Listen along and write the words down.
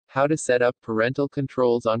How to set up parental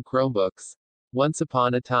controls on Chromebooks. Once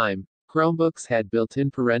upon a time, Chromebooks had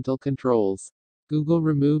built-in parental controls. Google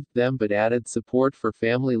removed them but added support for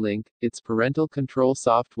Family Link, its parental control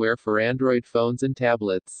software for Android phones and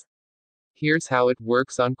tablets. Here's how it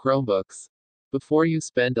works on Chromebooks. Before you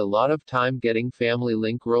spend a lot of time getting Family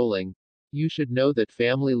Link rolling, you should know that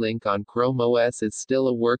Family Link on Chrome OS is still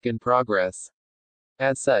a work in progress.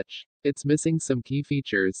 As such, it's missing some key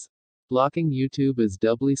features. Blocking YouTube is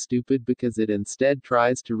doubly stupid because it instead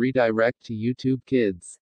tries to redirect to YouTube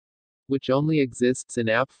Kids, which only exists in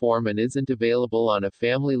app form and isn't available on a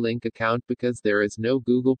Family Link account because there is no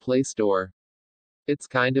Google Play Store. It's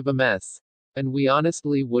kind of a mess. And we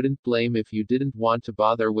honestly wouldn't blame if you didn't want to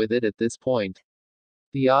bother with it at this point.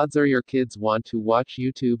 The odds are your kids want to watch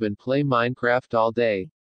YouTube and play Minecraft all day.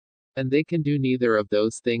 And they can do neither of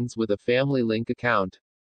those things with a Family Link account.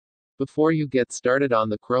 Before you get started on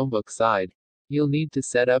the Chromebook side, you'll need to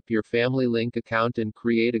set up your Family Link account and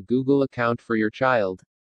create a Google account for your child.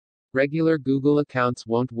 Regular Google accounts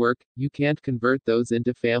won't work, you can't convert those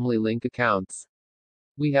into Family Link accounts.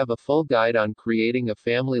 We have a full guide on creating a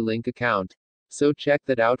Family Link account, so check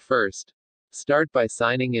that out first. Start by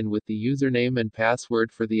signing in with the username and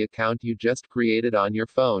password for the account you just created on your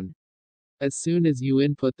phone. As soon as you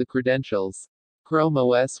input the credentials, Chrome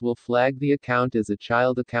OS will flag the account as a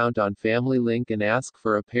child account on Family Link and ask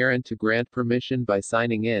for a parent to grant permission by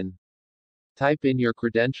signing in. Type in your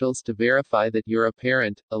credentials to verify that you're a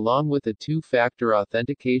parent, along with a two-factor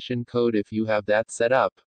authentication code if you have that set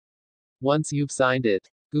up. Once you've signed it,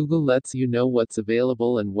 Google lets you know what's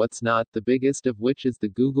available and what's not, the biggest of which is the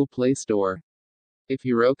Google Play Store. If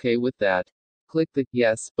you're okay with that, click the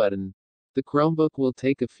Yes button. The Chromebook will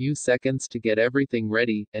take a few seconds to get everything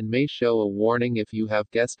ready, and may show a warning if you have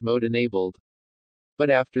guest mode enabled. But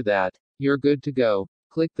after that, you're good to go.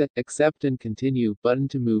 Click the Accept and Continue button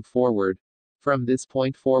to move forward. From this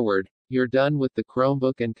point forward, you're done with the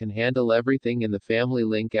Chromebook and can handle everything in the Family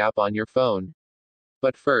Link app on your phone.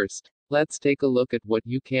 But first, let's take a look at what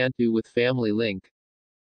you can't do with Family Link.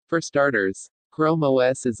 For starters, Chrome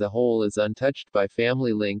OS as a whole is untouched by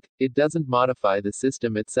Family Link. It doesn't modify the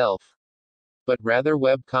system itself, but rather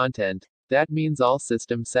web content. That means all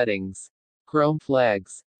system settings, Chrome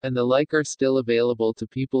flags, and the like are still available to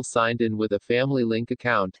people signed in with a Family Link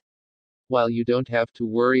account. While you don't have to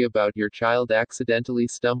worry about your child accidentally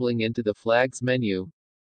stumbling into the flags menu,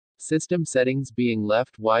 system settings being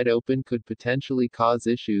left wide open could potentially cause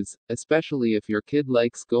issues, especially if your kid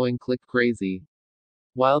likes going click crazy.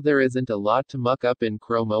 While there isn't a lot to muck up in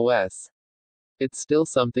Chrome OS, it's still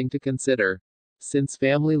something to consider. Since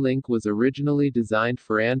Family Link was originally designed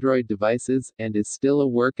for Android devices, and is still a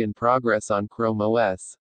work in progress on Chrome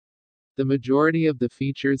OS, the majority of the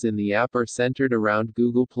features in the app are centered around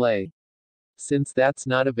Google Play. Since that's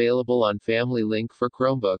not available on Family Link for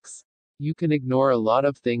Chromebooks, you can ignore a lot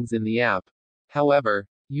of things in the app. However,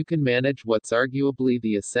 you can manage what's arguably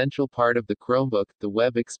the essential part of the Chromebook, the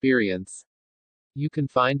web experience. You can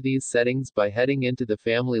find these settings by heading into the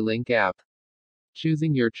Family Link app,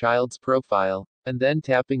 choosing your child's profile, and then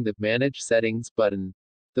tapping the Manage Settings button.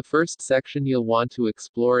 The first section you'll want to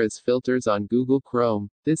explore is Filters on Google Chrome.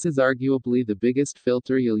 This is arguably the biggest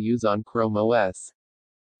filter you'll use on Chrome OS.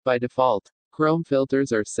 By default, Chrome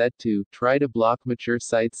filters are set to try to block mature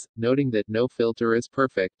sites, noting that no filter is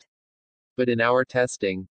perfect. But in our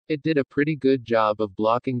testing, it did a pretty good job of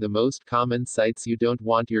blocking the most common sites you don't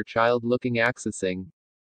want your child accessing.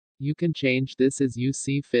 You can change this as you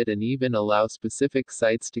see fit and even allow specific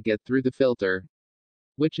sites to get through the filter,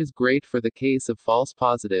 which is great for the case of false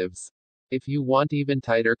positives. If you want even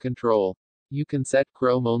tighter control, you can set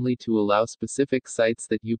Chrome only to allow specific sites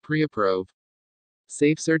that you pre-approve.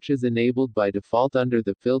 Safe search is enabled by default under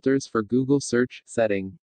the Filters for Google Search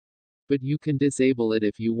setting, but you can disable it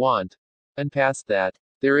if you want. And past that,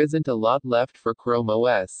 there isn't a lot left for Chrome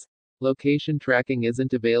OS. Location tracking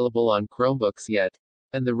isn't available on Chromebooks yet,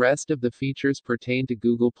 and the rest of the features pertain to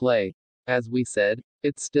Google Play. As we said,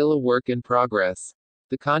 it's still a work in progress.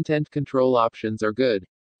 The content control options are good,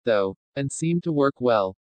 though, and seem to work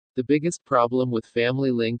well. The biggest problem with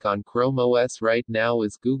Family Link on Chrome OS right now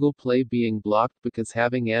is Google Play being blocked because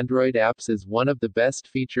having Android apps is one of the best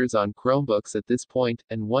features on Chromebooks at this point,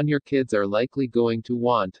 and one your kids are likely going to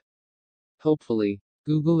want. Hopefully,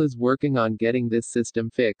 Google is working on getting this system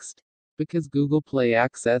fixed, because Google Play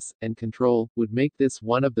access and control would make this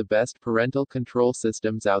one of the best parental control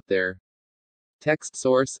systems out there. Text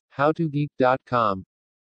source: howtogeek.com